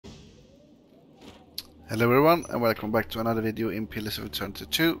Hello everyone and welcome back to another video in Pillars of Eternity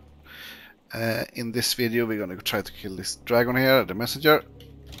 2. In this video we're gonna try to kill this dragon here, the messenger.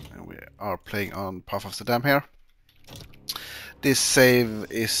 And we are playing on Path of the Dam here. This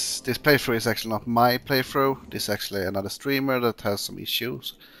playthrough is actually not my playthrough. This is actually another streamer that has some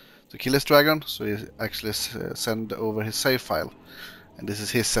issues to kill this dragon. So he actually sent over his save file. And this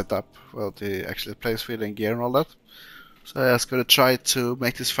is his setup, what he actually plays with and gear and all that. So I was gonna try to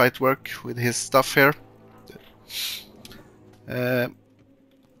make this fight work with his stuff here.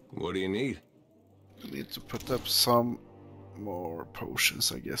 What do you need? I need to put up some more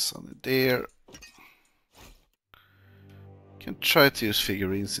potions, I guess, on it there. Can try to use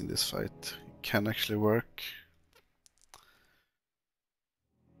figurines in this fight. It can actually work.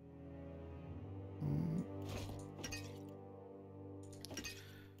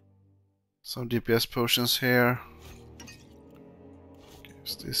 Some DPS potions here.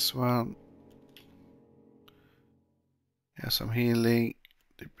 Use this one. Yeah, some healing,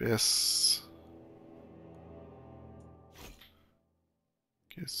 DPS.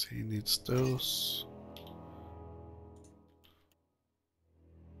 Guess he needs those.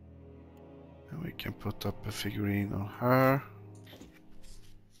 And we can put up a figurine on her.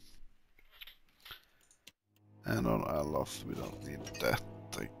 And on Alof, we don't need that,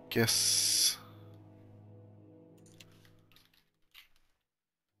 I guess.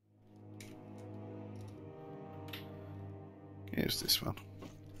 Here's this one.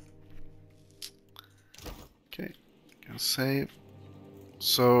 Okay, can save.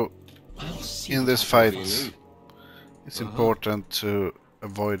 So, in this fight, it's important to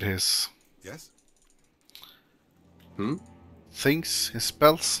avoid his things, his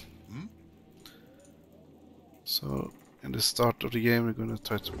spells. So, in the start of the game, we're going to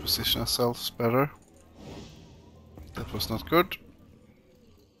try to position ourselves better. That was not good.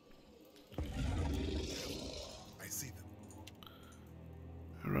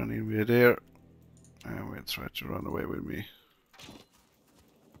 Running with there, and we'll try to run away with me.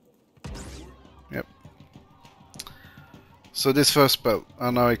 Yep. So this first spell,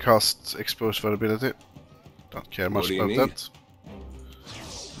 and now I cast Exposed Vulnerability. Don't care much about that.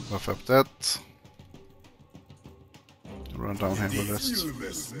 Buff up that. Run down here with this.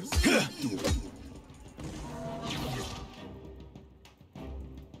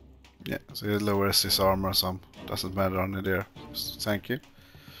 Yeah, so it lowers his armor some. Doesn't matter on it there. Thank you.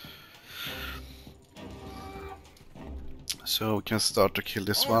 So we can start to kill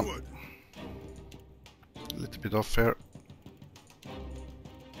this one. A little bit off here.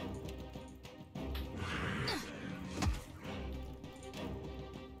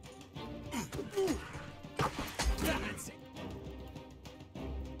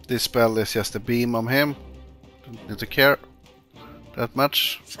 This spell is just a beam on him. Don't need to care that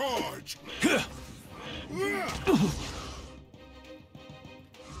much. Charge!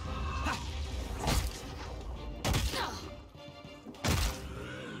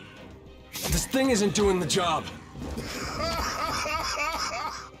 This thing isn't doing the job.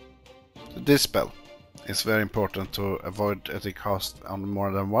 This spell is very important to avoid at the cost on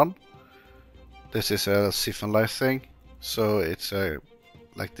more than one. This is a siphon life thing, so it's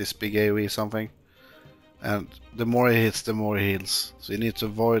like this big AoE something. And the more he hits, the more he heals. So you need to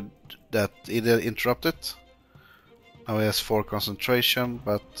avoid that, either interrupt it. Now he has 4 concentration,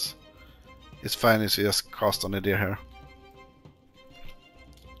 but it's fine if you just cast on the deer here.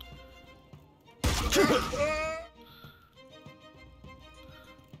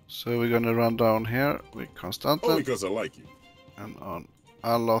 So we're gonna run down here with Constantin. Only because I like you. And on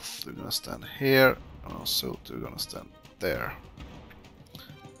Aloth we're gonna stand here, and on Sult we're gonna stand there.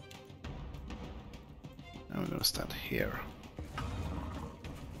 And we're gonna stand here.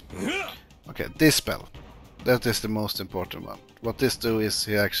 Okay, this spell. That is the most important one. What this do is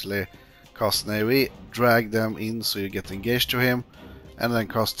he actually casts an AoE, drag them in so you get engaged to him, and then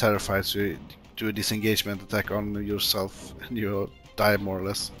cast Terrified so you do a disengagement attack on yourself and you die more or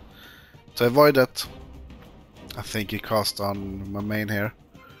less. To avoid that, I think he cast on my main here,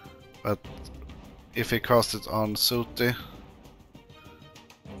 but if he cast it on Suti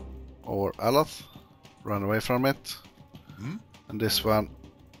or Aloth, run away from it, and this one,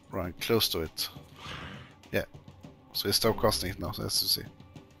 run close to it. Yeah, so he stopped casting it now, as you see.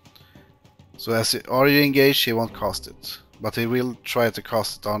 So as are you engaged, he won't cast it, but he will try to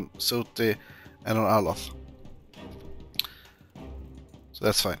cast it on Suti and on Aloth. So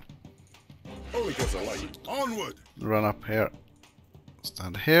that's fine. Only because I like you. Onward! Run up here.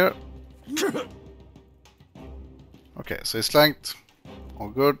 Stand here. Okay, so he's flanked. All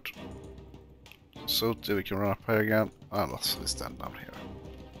good. So we can run up here again. And let's stand down here.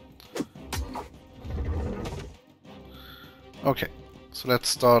 Okay, so let's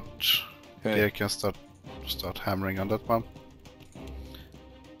start. Hey. I can start hammering on that one.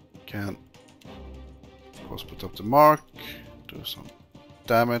 Can of course put up the mark, do some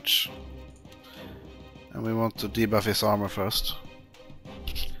damage, and we want to debuff his armor first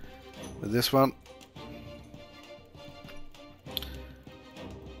with this one.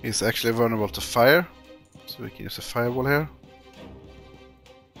 He's actually vulnerable to fire, so we can use a fireball here.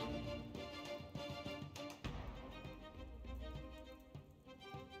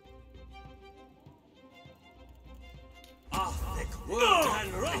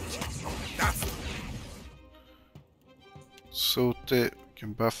 Sooty, we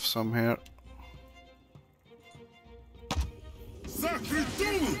can buff some here.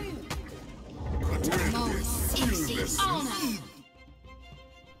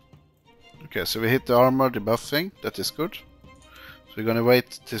 Okay, so we hit the armor, the buff thing, that is good. So we're gonna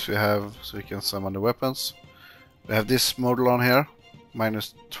wait till we have, so we can summon the weapons. We have this model on here,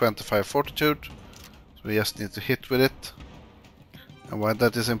 minus 25 fortitude, so we just need to hit with it. And why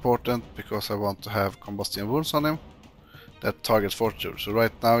that is important, because I want to have combustion wounds on him. That targets fortitude, so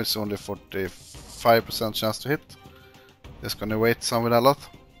right now it's only 45% chance to hit. Just gonna wait some with a lot.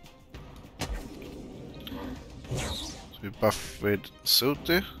 So we buff with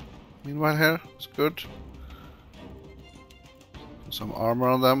Sooty. Meanwhile here, it's good. Put some armor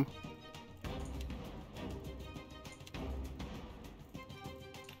on them.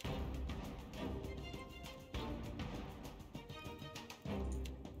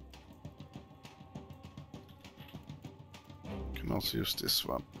 Can also use this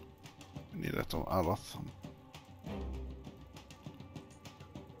one. We need that on Alath.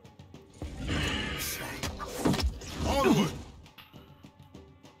 Onward!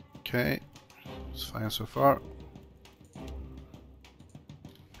 Okay, it's fine so far.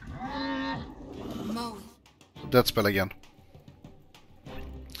 That spell again.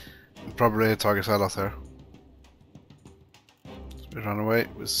 Probably targets Alath here. So we run away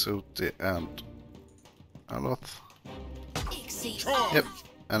with Sooty and Alath. Yep,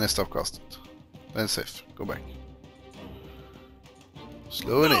 and I stop casting. Then safe. Go back.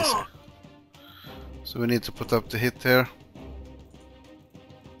 Slow and easy. So we need to put up the hit here.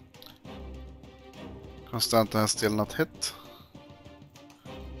 Constanta has still not hit.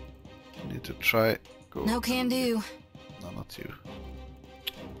 We need to try. Go. No can do. No, not you.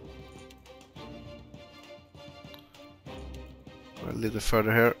 Go a little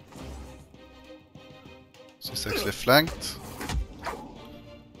further here. She's actually flanked.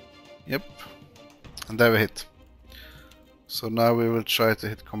 Yep. And there we hit. So now we will try to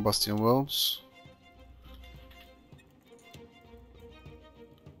hit combustion wounds.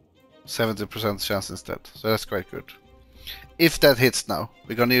 70% chance instead, so that's quite good. If that hits now,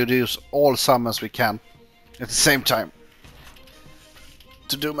 we're gonna use all summons we can at the same time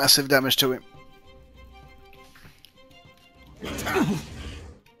to do massive damage to him.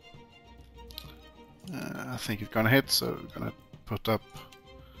 I think it's gonna hit, so we're gonna put up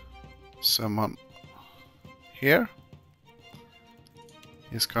someone here.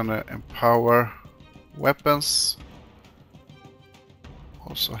 He's gonna empower weapons.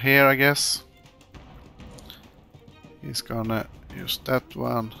 Also here, I guess. He's gonna use that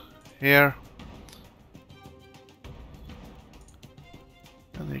one here.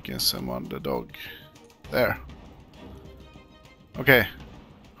 And he can summon the dog there. Okay,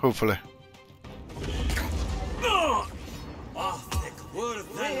 hopefully.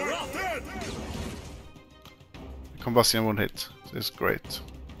 Combustion won't hit, so it's great.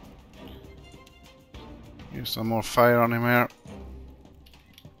 Use some more fire on him here.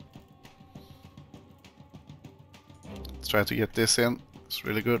 Let's try to get this in, it's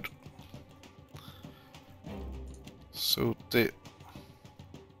really good. Sooty.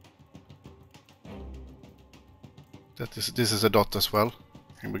 This is a dot as well,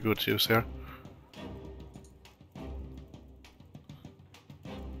 can be good to use here.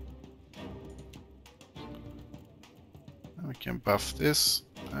 And we can buff this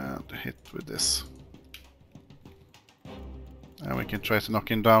and hit with this. And we can try to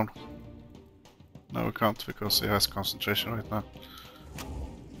knock him down. No, we can't because he has concentration right now.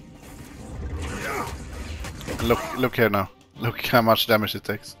 And look here now. Look how much damage it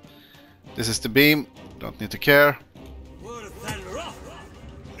takes. This is the beam. Don't need to care.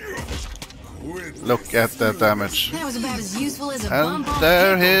 Look at that damage. That was about as useful as a And bomb.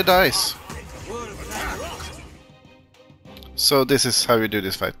 there he dies. So this is how you do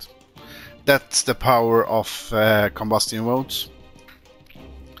this fight. That's the power of combustion wounds.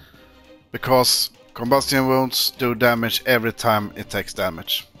 Because combustion wounds do damage every time it takes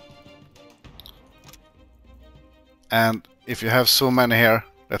damage. And if you have so many here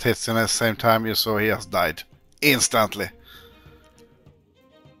that hits him at the same time, you saw he has died instantly.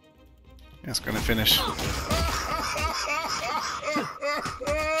 It's gonna finish.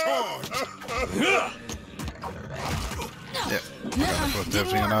 Yeah, put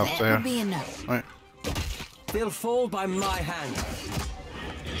everything out That there. would be enough. Right. They'll fall by my hand.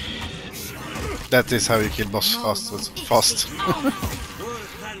 That is how you kill boss fast.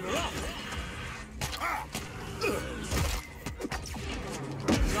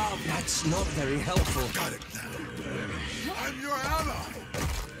 That's not very helpful. Got it now. I'm your ally.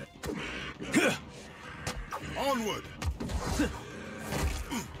 Onward.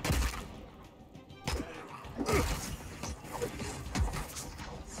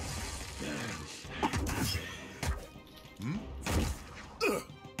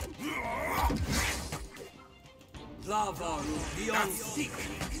 Lava beyond seek.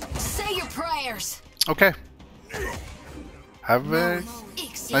 Say your prayers. Okay. Have a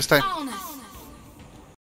nice time.